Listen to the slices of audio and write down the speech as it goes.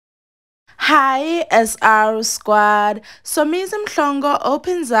Hi, SR Squad. Somizi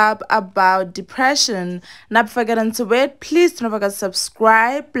opens up about depression. Not forgetting to wait, please don't forget to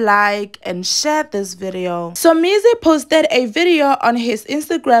subscribe, like, and share this video. Somizi posted a video on his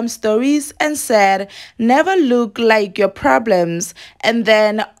Instagram stories and said, "Never look like your problems," and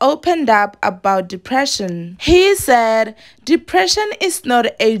then opened up about depression. He said, "Depression is not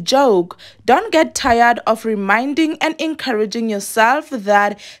a joke. Don't get tired of reminding and encouraging yourself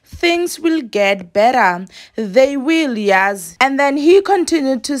that things will get better. They will, yes." And then he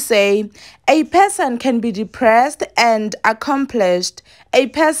continued to say, "A person can be depressed and accomplished. A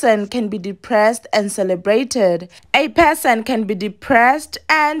person can be depressed and celebrated. A person can be depressed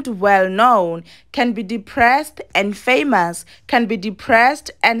and well known, can be depressed and famous, can be depressed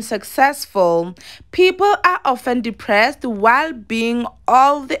and successful. People are often depressed while being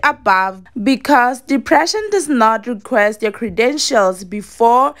all the above because depression does not request your credentials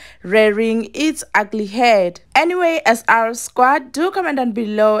before rearing its ugly head." Anyway, as our squad, do comment down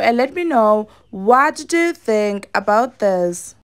below and let me know what do you think about this.